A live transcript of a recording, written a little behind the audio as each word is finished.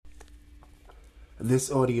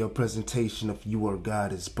This audio presentation of You Are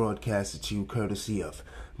God is broadcasted to you courtesy of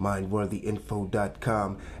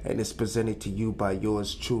MindworthyInfo.com and is presented to you by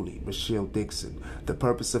yours truly, Michelle Dixon. The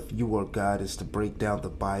purpose of You Are God is to break down the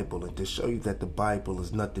Bible and to show you that the Bible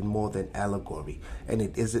is nothing more than allegory, and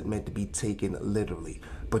it isn't meant to be taken literally.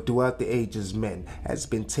 But throughout the ages, men has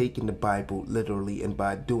been taking the Bible literally, and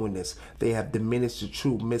by doing this, they have diminished the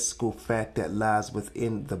true mystical fact that lies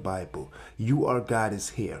within the Bible. You Are God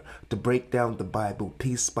is here to break down the Bible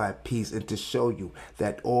piece by piece and to show you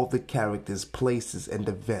that all the characters, places, and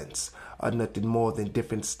events are nothing more than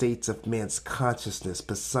different states of man's consciousness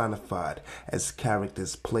personified as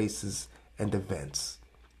characters, places, and events.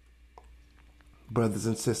 Brothers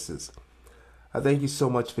and sisters, I thank you so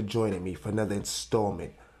much for joining me for another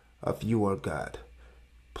installment of You Are God.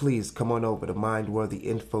 Please come on over to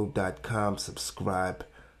MindworthyInfo.com, subscribe.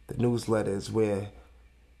 The newsletter is where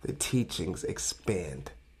the teachings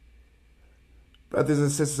expand. Brothers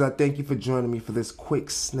and sisters, I thank you for joining me for this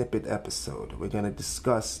quick snippet episode. We're going to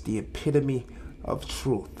discuss the epitome of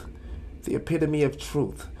truth. The epitome of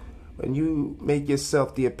truth. When you make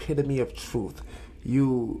yourself the epitome of truth,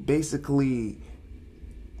 you basically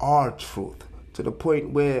are truth, to the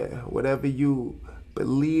point where whatever you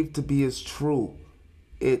believe to be as true,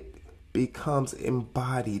 it becomes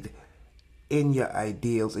embodied in your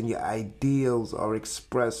ideals, and your ideals are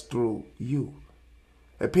expressed through you.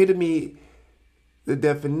 Epitome, the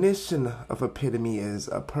definition of epitome is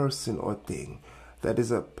a person or thing that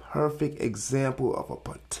is a perfect example of a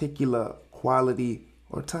particular quality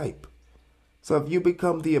or type. So if you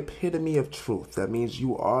become the epitome of truth, that means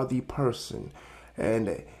you are the person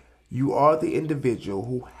and you are the individual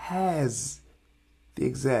who has the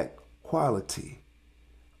exact quality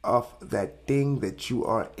of that thing that you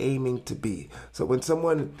are aiming to be. So when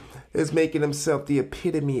someone is making themselves the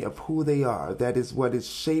epitome of who they are, that is what is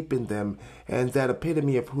shaping them, and that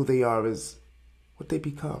epitome of who they are is what they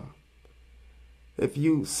become. If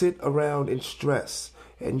you sit around in stress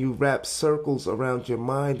and you wrap circles around your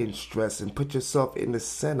mind in stress and put yourself in the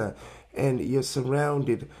center and you're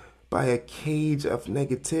surrounded by a cage of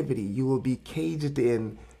negativity, you will be caged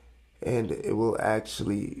in, and it will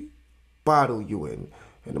actually bottle you in.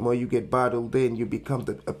 And the more you get bottled in, you become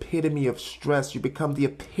the epitome of stress. You become the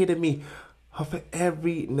epitome of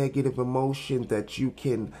every negative emotion that you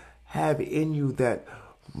can have in you that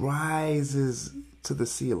rises to the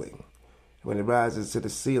ceiling. When it rises to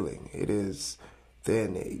the ceiling, it is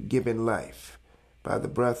then given life by the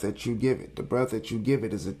breath that you give it. The breath that you give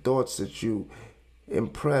it is the thoughts that you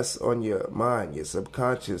impress on your mind, your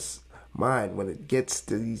subconscious mind. When it gets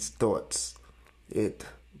to these thoughts, it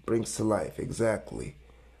brings to life exactly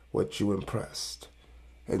what you impressed.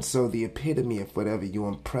 And so the epitome of whatever you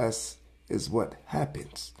impress is what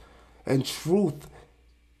happens. And truth,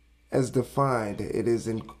 as defined, it is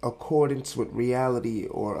in accordance with reality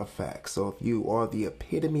or a fact. So if you are the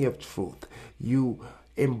epitome of truth, you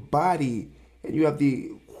embody and you have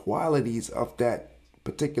the qualities of that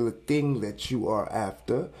particular thing that you are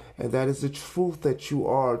after, and that is the truth that you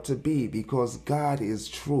are to be, because God is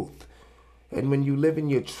truth. And when you live in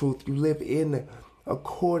your truth, you live in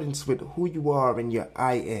accordance with who you are in your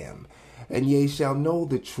I am. And ye shall know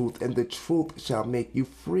the truth, and the truth shall make you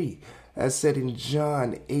free, as said in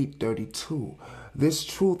John 8:32. This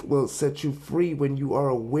truth will set you free when you are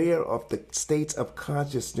aware of the states of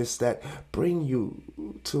consciousness that bring you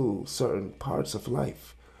to certain parts of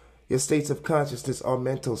life. Your states of consciousness are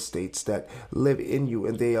mental states that live in you,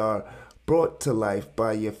 and they are brought to life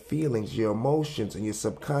by your feelings, your emotions, and your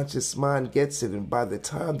subconscious mind gets it. And by the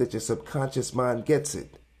time that your subconscious mind gets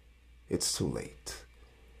it, it's too late.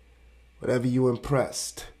 Whatever you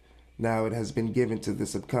impressed, now it has been given to the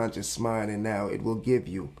subconscious mind, and now it will give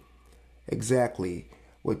you exactly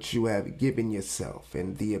what you have given yourself,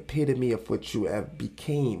 and the epitome of what you have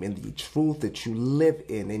became, and the truth that you live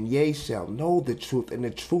in. And ye shall know the truth, and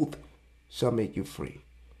the truth shall make you free.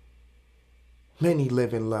 Many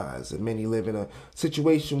live in lies, and many live in a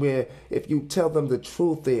situation where if you tell them the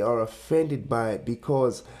truth, they are offended by it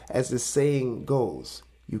because, as the saying goes,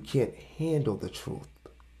 you can't handle the truth.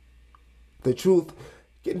 The truth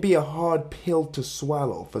can be a hard pill to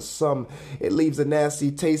swallow. For some, it leaves a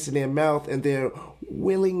nasty taste in their mouth, and they're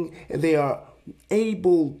willing, and they are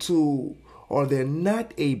able to, or they're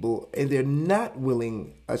not able, and they're not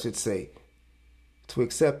willing, I should say, to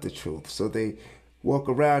accept the truth. So they walk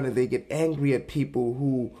around and they get angry at people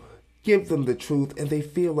who give them the truth, and they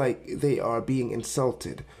feel like they are being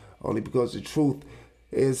insulted, only because the truth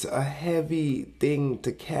is a heavy thing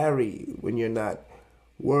to carry when you're not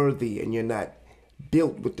worthy and you're not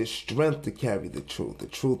built with the strength to carry the truth. The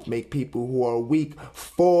truth make people who are weak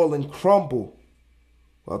fall and crumble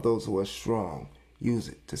while those who are strong use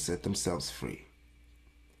it to set themselves free.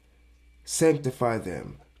 Sanctify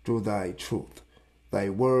them through thy truth. Thy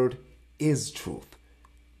word is truth.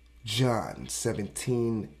 John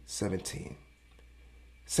 17:17.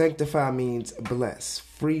 Sanctify means bless,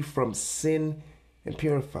 free from sin and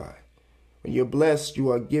purify. When you're blessed,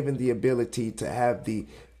 you are given the ability to have the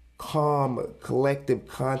calm, collective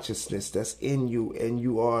consciousness that's in you, and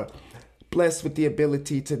you are blessed with the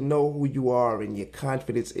ability to know who you are, and your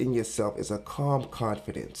confidence in yourself is a calm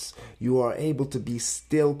confidence. You are able to be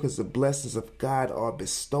still because the blessings of God are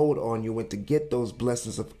bestowed on you, and to get those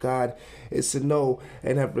blessings of God is to know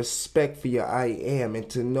and have respect for your I am, and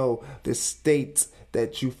to know the states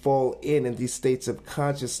that you fall in, and these states of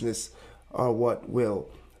consciousness are what will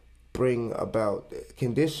bring about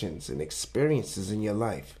conditions and experiences in your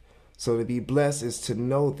life. So to be blessed is to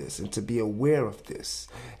know this and to be aware of this.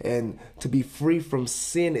 And to be free from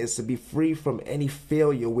sin is to be free from any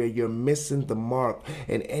failure where you're missing the mark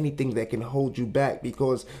and anything that can hold you back,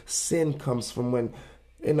 because sin comes from when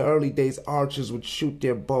in the early days archers would shoot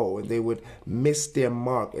their bow and they would miss their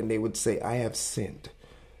mark and they would say, I have sinned.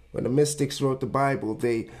 When the mystics wrote the Bible,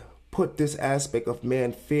 they put this aspect of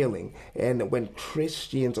man failing. And when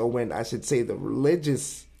Christians, or when I should say the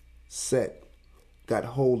religious set, got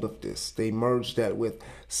hold of this, they merged that with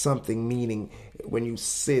something, meaning when you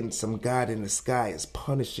sin, some God in the sky is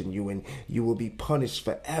punishing you and you will be punished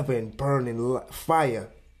forever and burned in fire.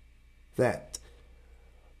 That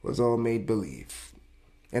was all made believe.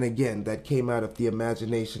 And again, that came out of the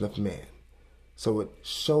imagination of man. So it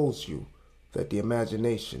shows you that the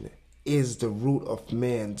imagination is the root of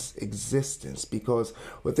man's existence, because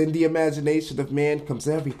within the imagination of man comes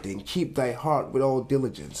everything. Keep thy heart with all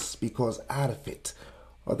diligence, because out of it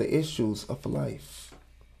are the issues of life.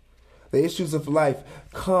 The issues of life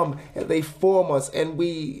come and they form us, and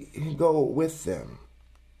we go with them.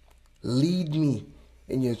 Lead me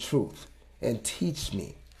in your truth and teach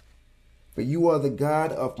me, for you are the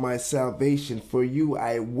God of my salvation. For you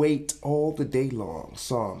I wait all the day long.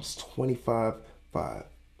 Psalms 25:5.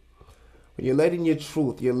 When you're led in your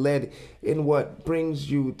truth, you're led in what brings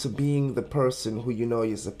you to being the person who you know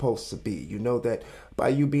you're supposed to be. You know that by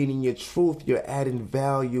you being in your truth, you're adding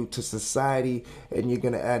value to society, and you're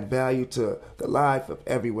going to add value to the life of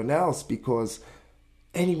everyone else, because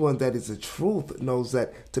anyone that is a truth knows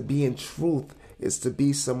that to be in truth is to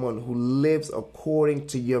be someone who lives according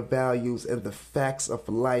to your values and the facts of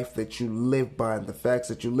life that you live by. And the facts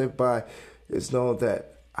that you live by is know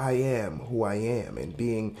that I am who I am, and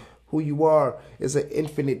being who you are is an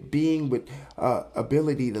infinite being with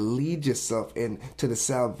ability to lead yourself into the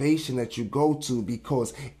salvation that you go to,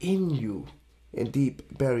 because in you and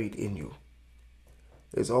deep buried in you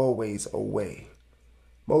is always a way.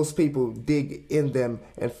 Most people dig in them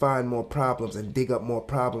and find more problems and dig up more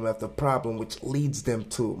problem after problem, which leads them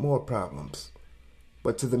to more problems.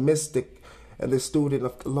 But to the mystic and the student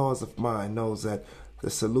of the laws of mind knows that the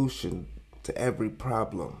solution to every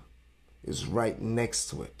problem is right next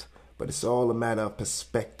to it. But it's all a matter of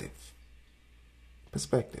perspective.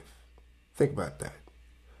 Perspective. Think about that.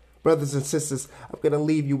 Brothers and sisters, I'm going to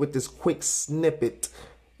leave you with this quick snippet,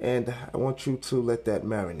 and I want you to let that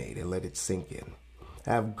marinate and let it sink in.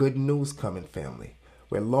 I have good news coming, family.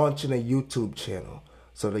 We're launching a YouTube channel.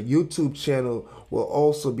 So the YouTube channel will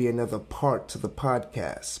also be another part to the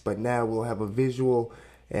podcast. But now we'll have a visual,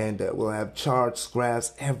 and we'll have charts,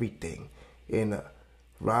 graphs, everything in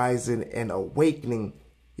rising and awakening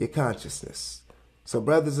your consciousness. So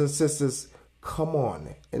brothers and sisters, come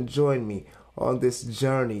on and join me on this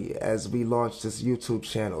journey as we launch this YouTube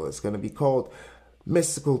channel. It's going to be called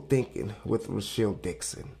Mystical Thinking with Rochelle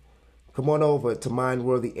Dixon. Come on over to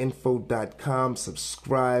mindworthyinfo.com,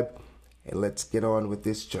 subscribe, and let's get on with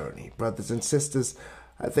this journey. Brothers and sisters,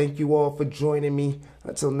 I thank you all for joining me.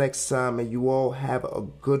 Until next time, and you all have a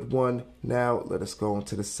good one. Now let us go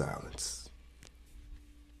into the silence.